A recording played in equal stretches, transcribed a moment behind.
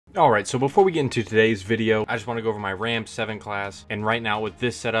Alright, so before we get into today's video, I just want to go over my RAM 7 class, and right now with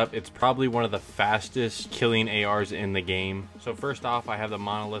this setup, it's probably one of the fastest killing ARs in the game. So first off, I have the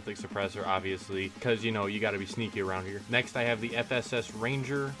monolithic suppressor, obviously, because, you know, you gotta be sneaky around here. Next, I have the FSS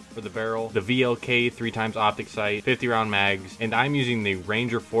Ranger for the barrel, the VLK 3x optic sight, 50 round mags, and I'm using the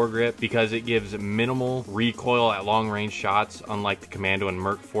Ranger foregrip because it gives minimal recoil at long range shots, unlike the Commando and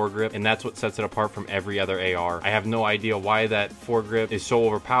Merc foregrip, and that's what sets it apart from every other AR. I have no idea why that foregrip is so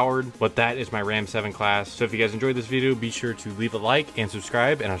overpowered, but that is my RAM 7 class. So if you guys enjoyed this video, be sure to leave a like and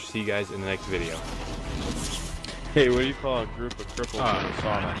subscribe, and I'll see you guys in the next video. Hey, what do you call a group of cripples in a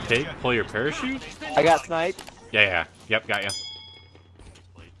sauna? Take, pull your parachute? I got sniped. Yeah. Yep, got ya.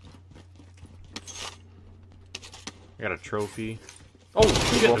 I got a trophy. Oh,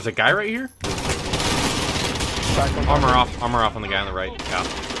 shit, there's a guy right here? Armor off on the guy on the right. Yeah.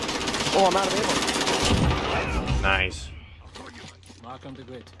 Oh, I'm out of ammo. Nice. Mark on the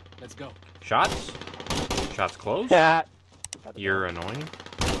grid. Let's go. Shots? Shots closed? Yeah. You're annoying.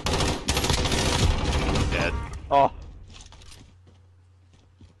 Dead. Oh.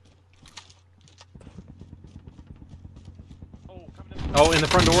 Oh, in the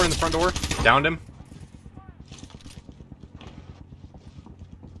front door, Downed him.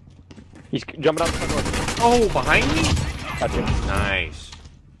 He's jumping out the front door. Oh, behind me? Gotcha. Nice.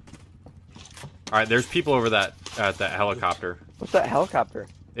 Alright, there's people over that at that helicopter. What's that helicopter?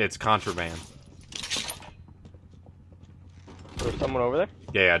 It's contraband. There's someone over there?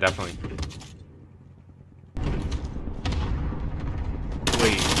 Yeah, definitely.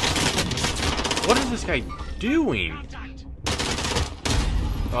 Wait. What is this guy doing?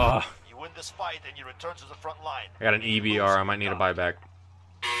 Ugh. You win this fight and you return to the front line. I got an EBR. I might need a buyback.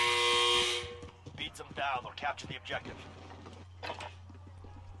 Beat them down or capture the objective.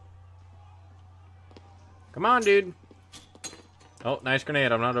 Come on, dude. Oh, nice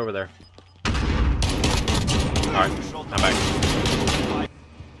grenade. I'm not over there. Alright, I'm back.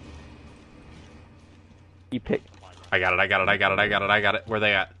 You pick. I got it. Where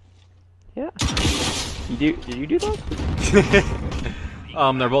they at? Yeah. Did you do that?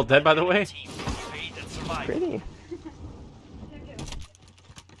 They're both dead, by the way. Pretty.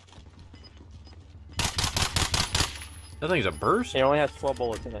 That thing's a burst? It only has 12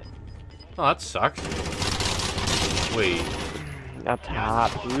 bullets in it. Oh, that sucks. Wait. Up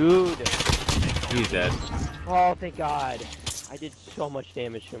top, dude. He's dead. Oh, thank God. I did so much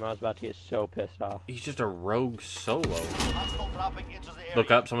damage to him. I was about to get so pissed off. He's just a rogue solo. Hostile dropping into the area.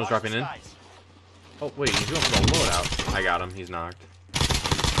 Look up, someone's Watch dropping the in. skies. Oh, wait, he's going for the loadout. I got him. He's knocked.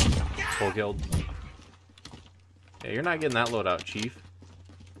 Full killed. Yeah, you're not getting that loadout, Chief.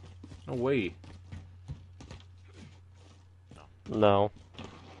 No way. No.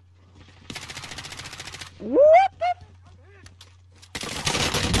 What the?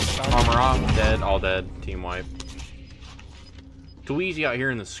 Armor off. Dead. All dead. Team wipe. Too easy out here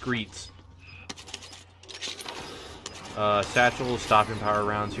in the streets. Satchels, stopping power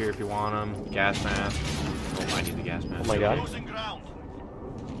rounds here if you want them. Gas mask. Oh, I need the gas mask. Oh my God. Losing ground.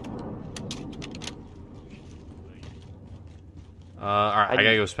 Alright, I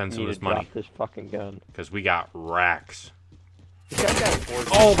gotta go spend some of this money. Drop this fucking gun. Because we got racks. This guy got a forge.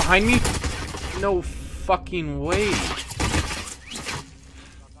 Oh, behind me? No fucking way.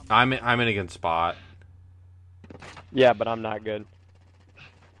 I'm in a good spot. Yeah, but I'm not good.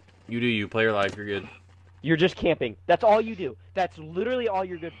 You do you. Play your life. You're good. You're just camping. That's all you do. That's literally all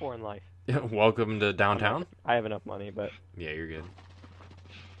you're good for in life. Welcome to downtown. I have enough money, but... Yeah, you're good.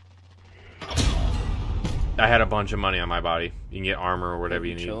 I had a bunch of money on my body. You can get armor or whatever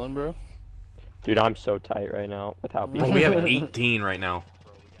you need. Chilling, bro. Dude, I'm so tight right now with how people... Oh, we have 18 right now.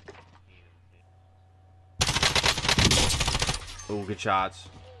 Oh, good shots.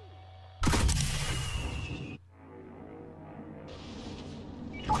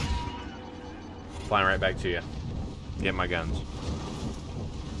 Flying right back to you. Get my guns.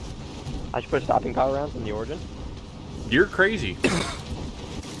 I should put stopping power rounds in the Origin. You're crazy.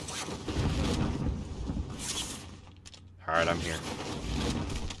 Alright, I'm here.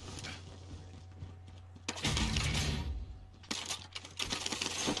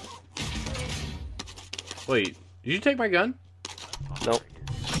 Wait, did you take my gun? Nope.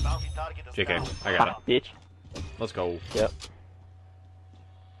 Bounty target is JK, down. I got it. Bitch. Let's go. Yep.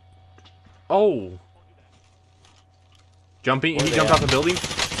 Oh! Jumping, Where he they jumped at? off the building.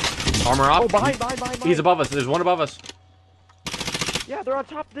 Armor off. Oh, behind. He's above us. There's one above us. Yeah, they're on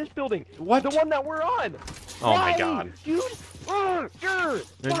top of this building. What? The one that we're on. Oh my Why? God. Dude.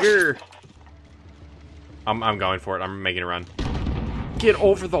 Grr. I'm going for it. I'm making a run. Get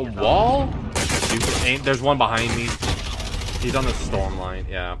over the wall? There's one behind me. He's on the storm line,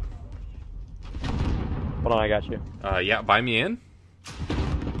 yeah. Hold on, I got you. Yeah, buy me in.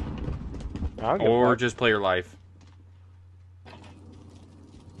 I'll give Or it just play your life.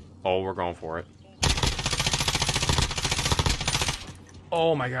 Oh, we're going for it.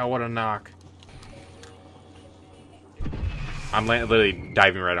 Oh my god, what a knock. I'm literally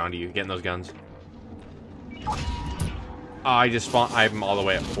diving right onto you, getting those guns. Oh, I just spawned. I'm all the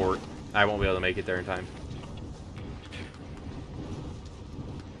way at port. I won't be able to make it there in time.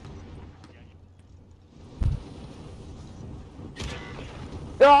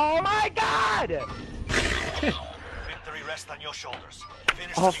 Oh my god! Victory rests on your shoulders.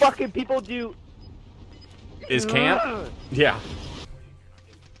 Finish Oh, the fucking people do. Is camp? Yeah.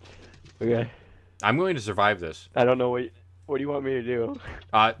 Okay. I'm going to survive this. I don't know what do you want me to do?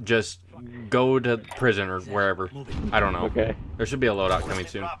 Just go to prison or wherever. I don't know. Okay. There should be a loadout coming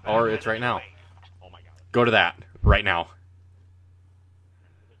soon. Or it's right now. Go to that. Right now.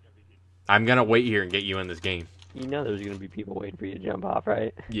 I'm gonna wait here and get you in this game. You know there's gonna be people waiting for you to jump off,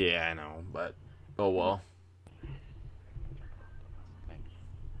 right? Yeah, I know, but oh well.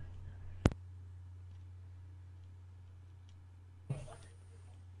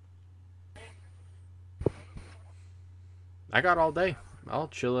 I got all day. I'll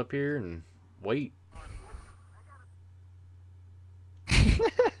chill up here and wait.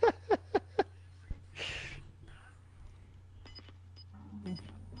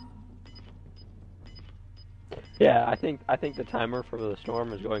 Yeah, I think the timer for the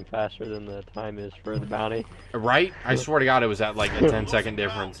storm is going faster than the time is for the bounty. Right? I swear to God, it was at like a 10-second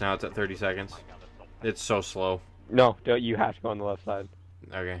difference. Now it's at 30 seconds. It's so slow. No, don't, you have to go on the left side.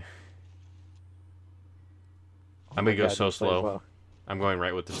 Okay. I'm gonna go so this plays slow. well. I'm going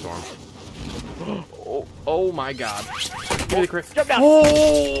right with the storm. Oh my God. Give me the crit. Jump down!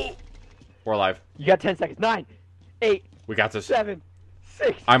 Oh! We're alive. You got 10 seconds. 9, 8, We got this. 7,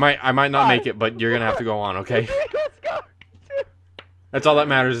 6. I might not make 5, it, but you're gonna have to go on, okay? 3, let's go! That's all that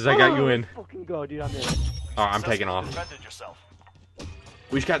matters is I got you in. Fucking go, dude. I'm in. Oh, I'm taking off. defended yourself.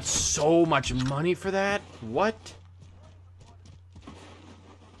 We just got so much money for that? What?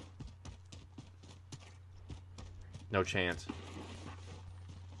 No chance.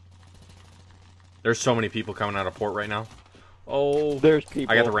 There's so many people coming out of port right now. Oh, There's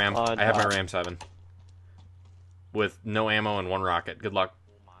people. I got the Ram. On I have my top. Ram 7. With no ammo and 1 rocket. Good luck.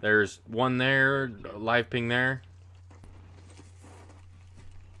 There's one there. Live ping there.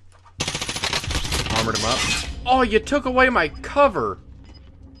 Armored him up. Oh, you took away my cover.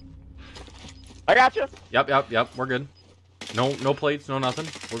 I got you. Yep. We're good. No plates, no nothing.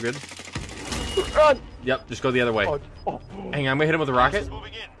 We're good. Run. Yep, just go the other way. Oh. Hang on, I'm gonna hit him with a rocket.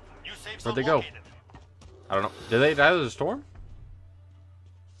 Moving in. New safe Where'd zone they go? located. I don't know. Did they die to the storm?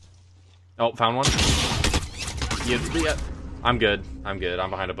 Oh, found one. Yeah. I'm good. I'm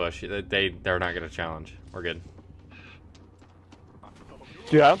behind a bush. They're not gonna challenge. We're good.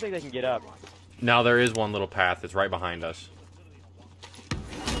 Dude, I don't think they can get up. Now there is one little path. It's right behind us.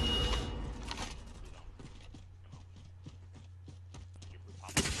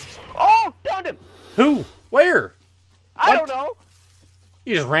 Oh, found him. Who? Where? I What? don't know.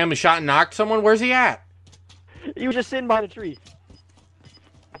 You just randomly shot and knocked someone? Where's he at? He was just sitting behind a tree.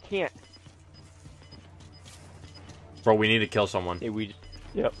 I can't. Bro, we need to kill someone. Hey, we.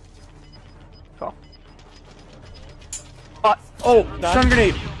 Yep. Oh. Oh, Nice. stun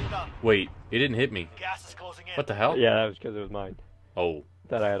grenade! Wait, it didn't hit me. Gas is closing in. What the hell? Yeah, that was because it was mine. Oh.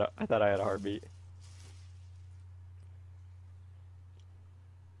 I thought I had a heartbeat.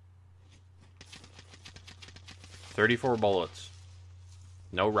 $34 bullets.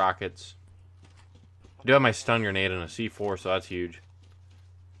 No rockets. I do have my stun grenade and a C4, so that's huge.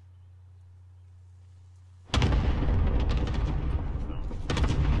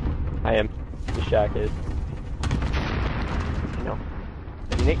 I am. The shack is. No.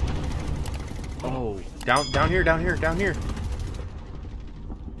 Nick. Oh, down here.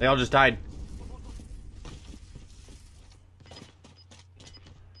 They all just died.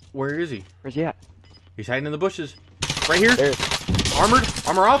 Where is he? Where's he at? He's hiding in the bushes. Right here. There. Yes.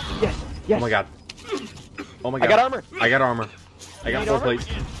 Armor off. Yes. Oh my god. Oh my god. I got armor. I got armor. I got need full armor? plates.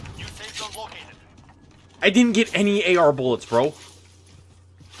 New safe zone located. I didn't get any AR bullets, bro.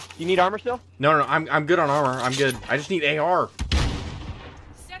 You need armor still? No, I'm good on armor. I'm good. I just need AR.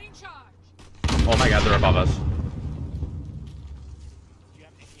 Setting charge. Oh my god, they're above us.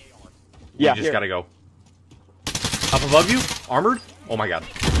 Yeah. You just here. gotta go. Up above you? Armored? Oh my god.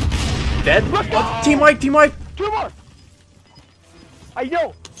 Dead? Oh, team wipe! 2 more. I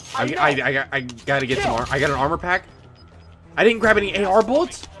know. I gotta get some armor. I got an armor pack. I didn't grab any AR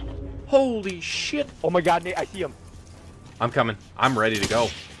bullets? Holy shit. Oh my god, Nate, I see him. I'm coming. I'm ready to go.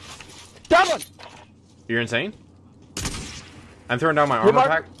 Down one! You're insane? I'm throwing down my Hit armor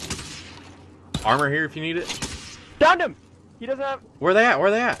mark. pack. Armor here if you need it. Downed him! He doesn't have... Where they at? Where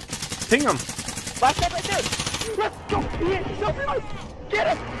they at? Ping them. Last step right there! Let's go! He hit self-revive!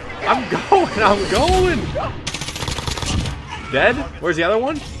 Get him! I'm going. I'm going. Dead? Where's the other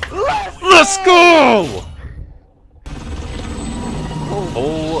one? Let's go!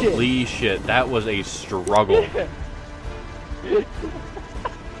 Holy shit. That was a struggle.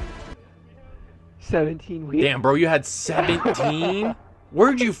 17 weeks. Damn, bro, you had 17?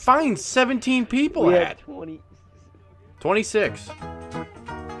 Where'd you find 17 people We at? had 20. 26.